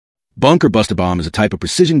Bunker buster bomb is a type of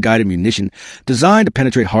precision-guided munition designed to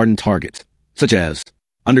penetrate hardened targets, such as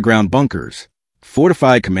underground bunkers,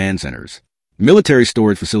 fortified command centers, military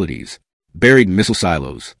storage facilities, buried missile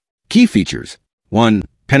silos. Key features: 1.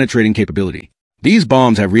 Penetrating capability. These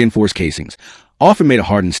bombs have reinforced casings, often made of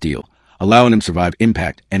hardened steel, allowing them to survive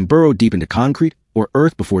impact and burrow deep into concrete or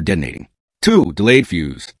earth before detonating. 2. Delayed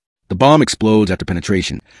fuse. The bomb explodes after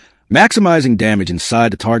penetration, maximizing damage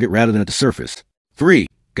inside the target rather than at the surface. 3.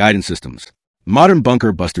 Guidance systems. Modern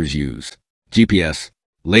bunker busters use GPS,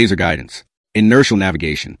 laser guidance, inertial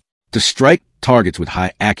navigation to strike targets with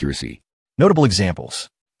high accuracy. Notable examples: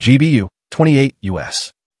 GBU-28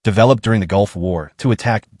 US, developed during the Gulf War to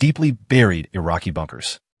attack deeply buried Iraqi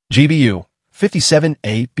bunkers.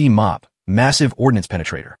 GBU-57AB MOP, massive ordnance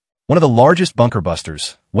penetrator, one of the largest bunker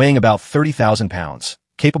busters, weighing about 30,000 pounds,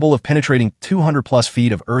 capable of penetrating 200-plus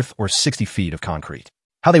feet of earth or 60 feet of concrete.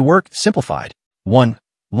 How they work? Simplified. 1.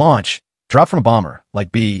 Launch. Drop from a bomber,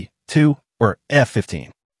 like B-2 or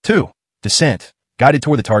F-15. 2. Descent. Guided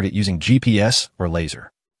toward the target using GPS or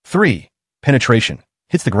laser. 3. Penetration.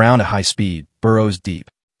 Hits the ground at high speed, burrows deep.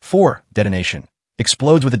 4. Detonation.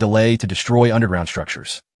 Explodes with a delay to destroy underground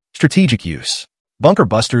structures. Strategic use. Bunker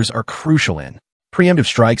busters are crucial in preemptive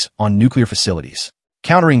strikes on nuclear facilities,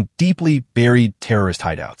 countering deeply buried terrorist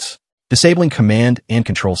hideouts, disabling command and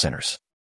control centers,